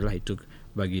payah bahas lah, itu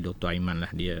bagi Dr. Aiman lah,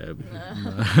 dia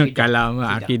kalam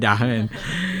akidah kan.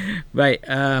 Baik,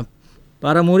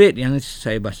 para murid yang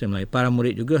saya bahasa Melayu, para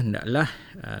murid juga hendaklah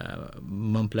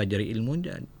mempelajari ilmu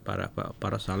dan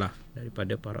para salaf,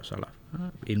 daripada para salaf,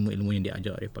 ilmu-ilmu yang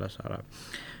diajar oleh para salaf.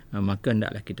 Maka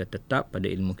hendaklah kita tetap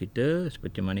pada ilmu kita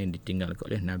seperti mana yang ditinggalkan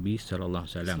oleh Nabi sallallahu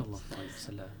alaihi wasallam.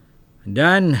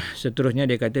 Dan seterusnya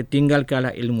dia kata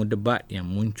tinggalkanlah ilmu debat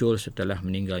yang muncul setelah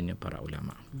meninggalnya para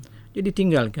ulama. Jadi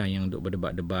tinggalkan yang untuk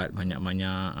berdebat-debat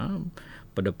banyak-banyak,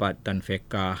 perdebatan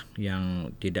fiqh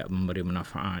yang tidak memberi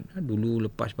manfaat.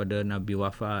 Dulu lepas pada Nabi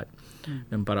wafat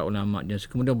dan para ulama dia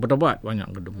kemudian berdebat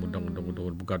banyak,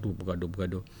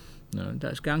 bergaduh.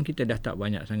 Tak, sekarang kita dah tak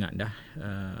banyak sangat dah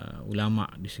ulama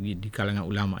di kalangan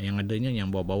ulama, yang adanya yang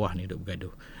bawah-bawah ni duk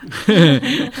bergaduh.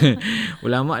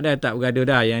 Ulama dah tak bergaduh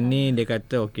dah. Yang ni dia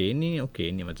kata ini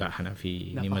mazhab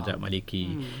Hanafi, ni mazhab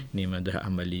Maliki, ni mazhab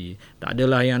Hanbali. Tak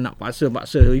adalah yang nak paksa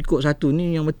ikut satu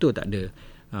ni yang betul, tak ada.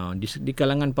 Di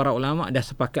kalangan para ulama dah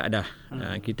sepakat dah.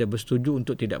 Kita bersetuju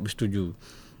untuk tidak bersetuju.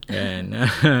 Kan?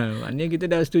 Maknanya kita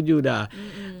dah setuju dah.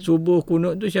 Subuh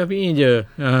kunut tu Syafi'i je.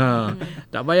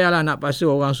 Tak payahlah nak paksa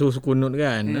orang suruh kunut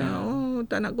kan.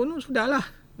 Tak nak kunut sudahlah.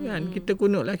 Kan? Kita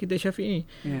kunut lah, kita Syafi'i.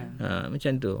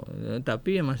 Macam tu.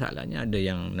 Tapi masalahnya ada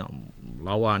yang nak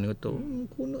lawan kata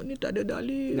kunut ni tak ada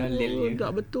dalil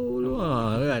tak betul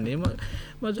kan.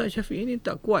 Mazhab Syafi'i ni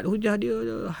tak kuat hujah dia,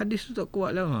 hadis tu tak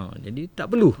kuat lah. Jadi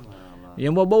tak perlu.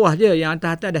 Yang bawah-bawah je, yang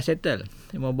atas-atas dah settle.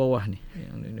 Yang bawah ni,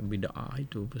 yang bid'ah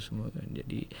itu apa semua kan.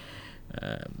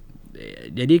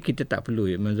 Jadi kita tak perlu.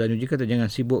 Zanuji kata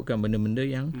jangan sibukkan benda-benda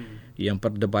yang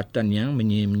perdebatan yang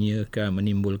menyia-nyiakan,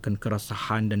 menimbulkan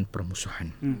keresahan dan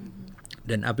permusuhan.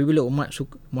 Dan apabila umat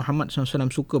Muhammad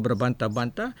SAW suka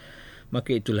berbantah-bantah,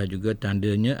 maka itulah juga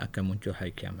tandanya akan muncul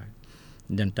hari kiamat.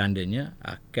 Dan tandanya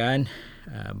akan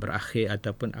berakhir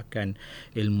ataupun akan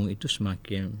ilmu itu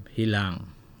semakin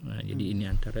hilang. Jadi ini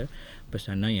antara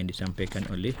pesanan yang disampaikan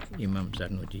oleh Imam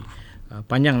Zanuji.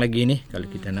 Panjang lagi ni kalau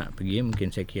kita nak pergi,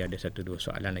 mungkin saya kira ada 1-2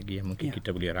 soalan lagi yang mungkin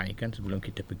kita boleh raikan sebelum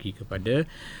kita pergi kepada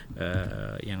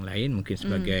yang lain, mungkin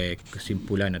sebagai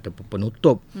kesimpulan ataupun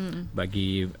penutup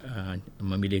bagi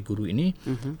memilih guru ini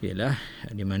ialah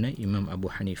di mana Imam Abu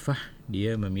Hanifah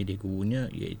dia memilih gurunya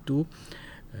iaitu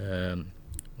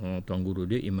tuan guru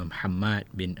dia Imam Hamad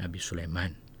bin Abi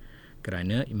Sulaiman,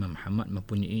 kerana Imam Hamad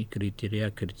mempunyai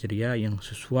kriteria yang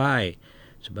sesuai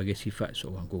sebagai sifat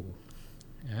seorang guru.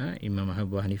 Imam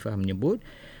Abu Hanifah menyebut,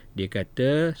 dia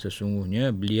kata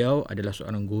sesungguhnya beliau adalah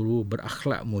seorang guru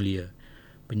berakhlak mulia,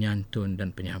 penyantun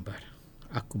dan penyabar.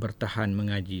 Aku bertahan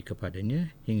mengaji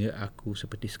kepadanya hingga aku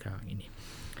seperti sekarang ini.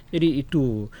 Jadi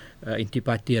itu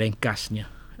intipati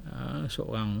ringkasnya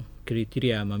seorang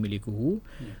kriteria memilih guru.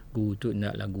 Guru tu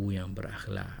hendaklah guru yang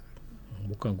berakhlak,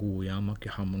 bukan guru yang maki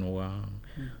hamun orang,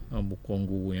 bukan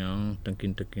guru yang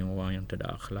tengking-tengking orang yang tak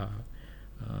ada akhlak,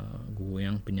 guru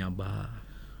yang penyabar,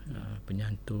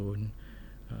 penyantun,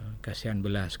 kasihan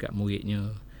belas kat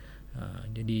muridnya.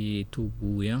 Jadi itu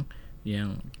guru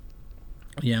yang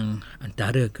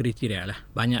antara kriteria lah.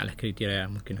 Banyaklah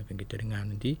kriteria mungkin akan kita dengar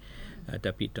nanti,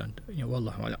 tapi itu antaranya.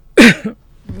 Wallahualam.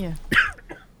 Ya.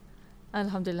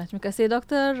 Alhamdulillah. Terima kasih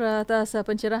doktor atas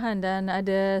pencerahan, dan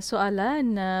ada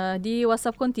soalan di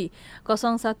WhatsApp konti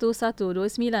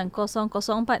 01129004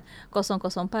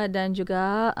 dan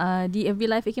juga di FB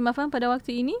Live IKIM FM pada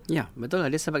waktu ini. Ya, betul.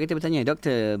 Ada sahabat kita bertanya,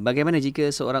 doktor, bagaimana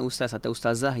jika seorang ustaz atau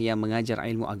ustazah yang mengajar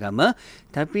ilmu agama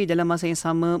tapi dalam masa yang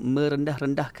sama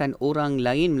merendah-rendahkan orang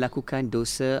lain melakukan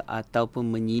dosa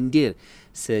ataupun menyindir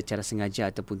secara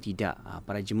sengaja ataupun tidak?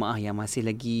 Para jemaah yang masih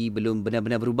lagi belum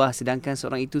benar-benar berubah, sedangkan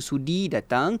seorang itu sudi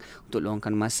datang untuk luangkan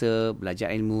masa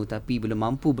belajar ilmu tapi belum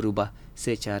mampu berubah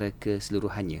secara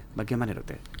keseluruhannya. Bagaimana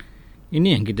doktor?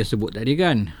 Ini yang kita sebut tadi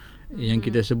kan. Yang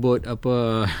kita sebut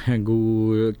apa,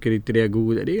 guru, kriteria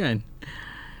guru tadi kan.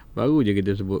 Baru je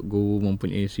kita sebut guru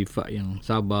mempunyai sifat yang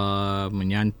sabar,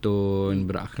 menyantun,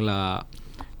 berakhlak.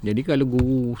 Jadi kalau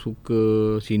guru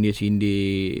suka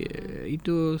sindir-sindir,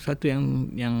 itu satu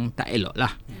yang tak elok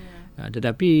lah.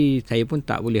 Tetapi saya pun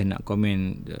tak boleh nak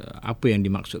komen apa yang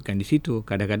dimaksudkan di situ.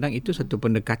 Kadang-kadang itu satu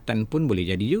pendekatan pun boleh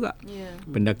jadi juga.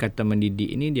 Pendekatan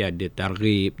mendidik ini dia ada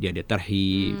targhib, dia ada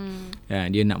tarhib.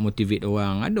 Dia nak motivate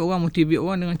orang. Ada orang motivate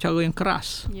orang dengan cara yang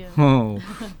keras.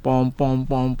 Pom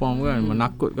kan,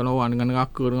 menakutkan orang dengan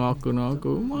neraka.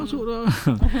 Masuk dah.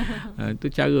 Itu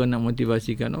cara nak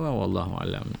motivasikan orang.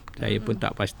 Wallahualam. Saya pun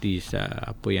tak pasti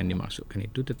apa yang dimaksudkan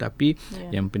itu, tetapi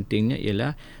yang pentingnya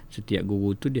ialah setiap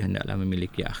guru tu dia hendaklah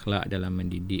memiliki akhlak dalam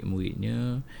mendidik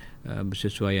muridnya,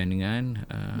 bersesuaian dengan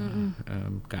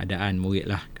keadaan murid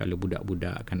lah. Kalau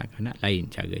budak-budak, kanak-kanak, lain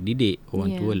cara didik.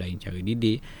 Orang tua lain cara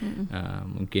didik.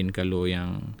 Mungkin kalau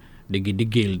yang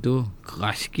degil-degil tu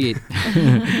keras sikit.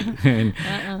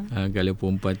 Kalau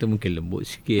perempuan tu mungkin lembut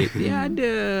sikit. Dia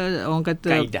ada, orang kata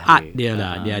kaidah art dia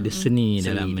lah. Dia ada seni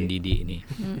dalam mendidik ni.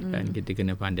 Dan kita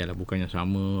kena pandai lah. Bukannya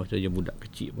sama saja budak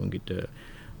kecil pun kita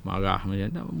marah macam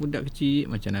tak. Budak kecil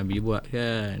macam Nabi buat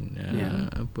kan.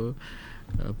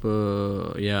 Apa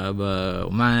ya Aba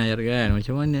Umair kan,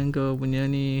 macam mana kau punya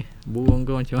ni burung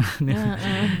kau macam mana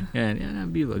kan. Ya,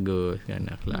 Nabi bagus kan,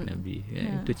 akhlak Nabi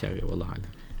kan. Itu cara.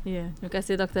 Wallahualam. Ya, terima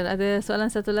kasih doktor. Ada soalan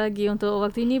satu lagi untuk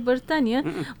waktu ini bertanya,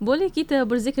 boleh kita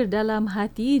berzikir dalam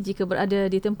hati jika berada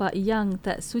di tempat yang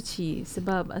tak suci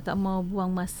sebab tak mau buang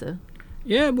masa?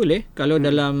 Ya, boleh. Kalau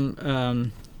dalam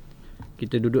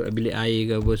kita duduk bilik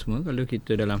air ke apa semua, kalau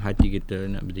kita dalam hati kita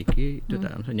nak berzikir, itu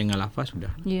tak masalah. Jangan lafaz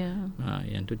sudah.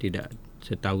 Yang tu tidak,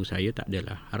 setahu saya tak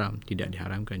adalah haram, tidak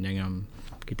diharamkan. Jangan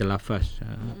kita lafaz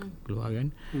keluar kan.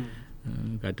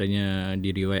 Katanya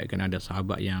diriwayatkan ada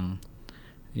sahabat yang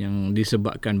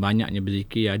disebabkan banyaknya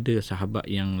berzikir, ada sahabat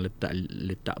yang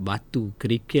letak batu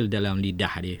kerikil dalam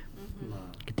lidah dia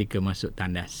ketika masuk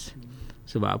tandas.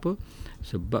 Sebab apa?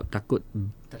 Sebab takut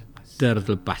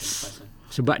terlepas.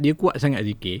 Sebab dia kuat sangat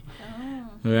zikir.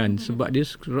 Kan? Sebab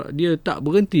dia tak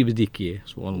berhenti berzikir.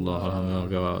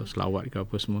 Subhanallah, selawat ke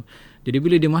apa semua. Jadi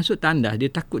bila dia masuk tandas, dia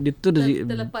takut dia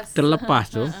terlepas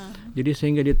tu. Jadi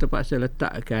sehingga dia terpaksa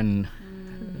letakkan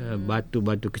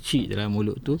batu-batu kecil dalam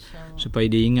mulut tu supaya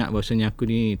dia ingat bahawasanya aku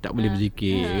ni tak boleh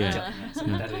berzikir kan.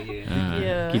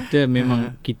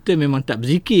 Kita memang tak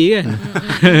berzikir kan.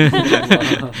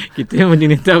 Kita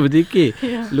memang tak berzikir.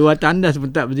 Luar tandas pun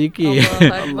tak berzikir.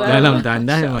 Dalam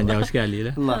tandas memang jauh sekali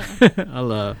lah.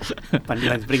 Allah.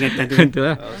 Panggilan peringatan tu. Betul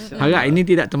lah. Harap ini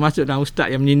tidak termasuk dalam ustaz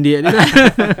yang menyindir dia lah.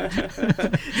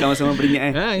 Sama-sama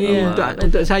peringat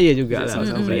untuk saya juga lah.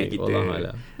 Sama-sama peringat kita.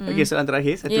 Okey, soalan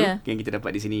terakhir satu yang kita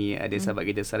dapat di sini. Ada sahabat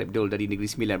kita Sarip Dol dari Negeri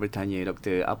Sembilan bertanya,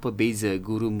 doktor, apa beza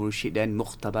guru mursyid dan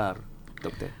mukhtabar,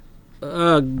 doktor?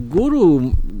 Guru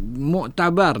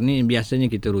muktabar ni biasanya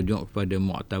kita rujuk kepada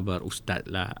muktabar ustaz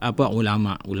lah,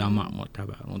 ulama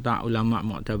muktabar. Ulama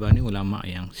muktabar ni ulama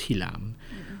yang silam,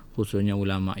 khususnya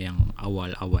ulama yang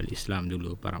awal-awal Islam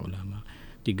dulu, para ulama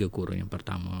 3 kurun yang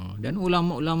pertama, dan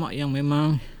ulama-ulama yang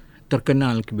memang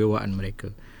terkenal kebewaan mereka,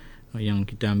 yang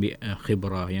kita ambil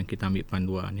khibrah, yang kita ambil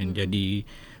panduan, yang jadi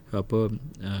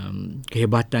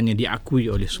kehebatannya diakui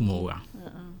oleh semua orang.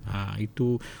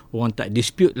 Itu orang tak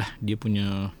dispute lah dia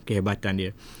punya kehebatan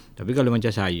dia. Tapi kalau macam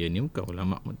saya ni bukan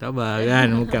ulama muktabar kan,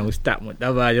 bukan ustaz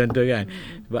muktabar contoh kan.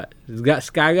 Sebab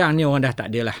sekarang ni orang dah tak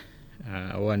ada lah.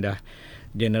 Orang dah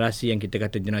generasi yang kita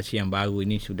kata generasi yang baru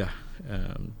ini sudah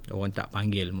orang tak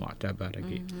panggil muktabar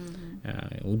lagi.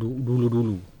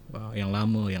 Dulu-dulu yang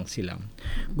lama, yang silam.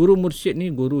 Guru mursyid ni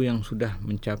guru yang sudah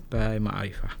mencapai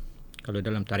ma'rifah. Kalau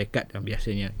dalam tarekat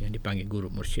biasanya yang dipanggil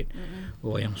guru mursyid.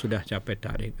 Orang yang sudah capai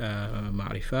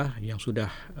ma'rifah, yang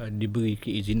sudah diberi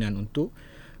keizinan untuk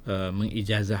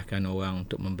mengijazahkan orang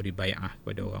untuk memberi bai'ah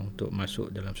kepada orang untuk masuk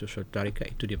dalam sesuatu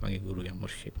tarekat, itu dia panggil guru yang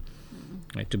mursyid.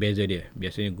 Itu beza dia.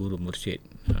 Biasanya guru mursyid.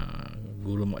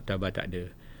 Guru muktabar tak ada.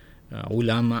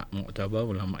 Ulama muktabar,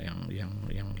 ulama yang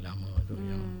lama tu,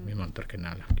 yang memang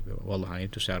terkenal lah. Wallahi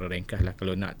itu secara ringkas lah.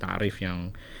 Kalau nak takrif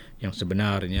yang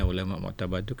sebenarnya ulama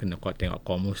muktabar tu kena kau tengok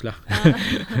kamus lah.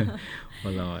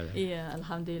 Wallahualam. Ya,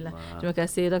 alhamdulillah. Terima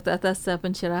kasih doktor atas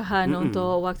pencerahan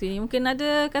untuk waktu ini. Mungkin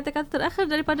ada kata-kata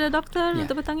terakhir daripada doktor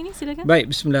untuk petang ini, silakan.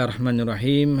 Baik,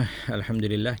 bismillahirrahmanirrahim.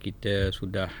 Alhamdulillah kita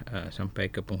sudah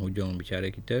sampai ke penghujung bicara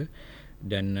kita,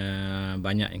 dan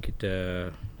banyak yang kita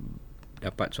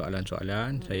dapat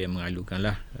soalan-soalan. Saya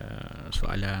mengalukanlah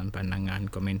soalan, pandangan,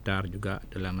 komentar juga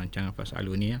dalam rancangan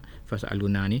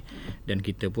Fas'Aluuna ni, dan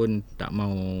kita pun tak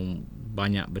mau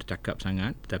banyak bercakap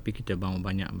sangat, tapi kita mau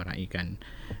banyak meraihkan.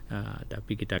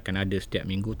 Tapi kita akan ada setiap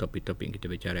minggu topik-topik yang kita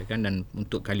bicarakan, dan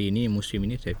untuk kali ini, musim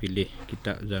ini, saya pilih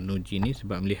kitab Zarnuji ni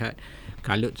sebab melihat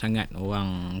kalut sangat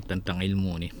orang tentang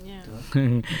ilmu ni.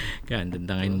 Kan,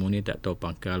 tentang ilmu ni tak tahu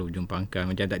pangkal, ujung pangkal.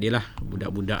 Macam tadilah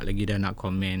budak-budak lagi dah nak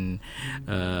komen,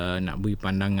 nak beri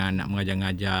pandangan, nak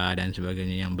mengajar-ngajar dan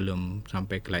sebagainya yang belum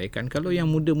sampai kelayakan. Kalau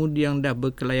yang muda-muda yang dah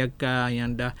berkelayakan, yang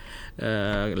dah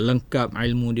lengkap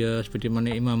ilmu dia seperti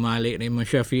mana Imam Malik dan Imam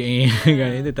Syafi'i,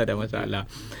 kan, itu tak ada masalah.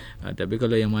 Tapi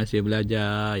kalau yang masih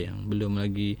belajar, yang belum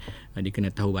lagi, dia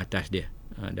kena tahu batas dia.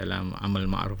 Dalam amal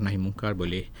ma'ruf nahi munkar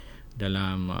boleh,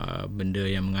 dalam benda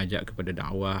yang mengajak kepada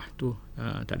dakwah tu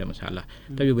tak ada masalah.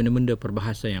 Tapi benda-benda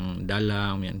perbahasan yang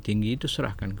dalam, yang tinggi, itu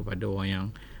serahkan kepada orang yang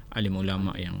alim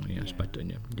ulama yang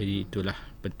sepatutnya. Jadi itulah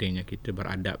pentingnya kita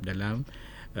beradab dalam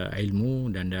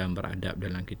ilmu, dan dalam beradab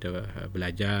dalam kita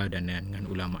belajar dan dengan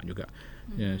ulama juga.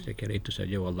 Saya kira itu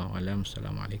saja. Wallahu alam.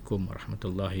 Assalamualaikum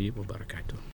warahmatullahi wabarakatuh.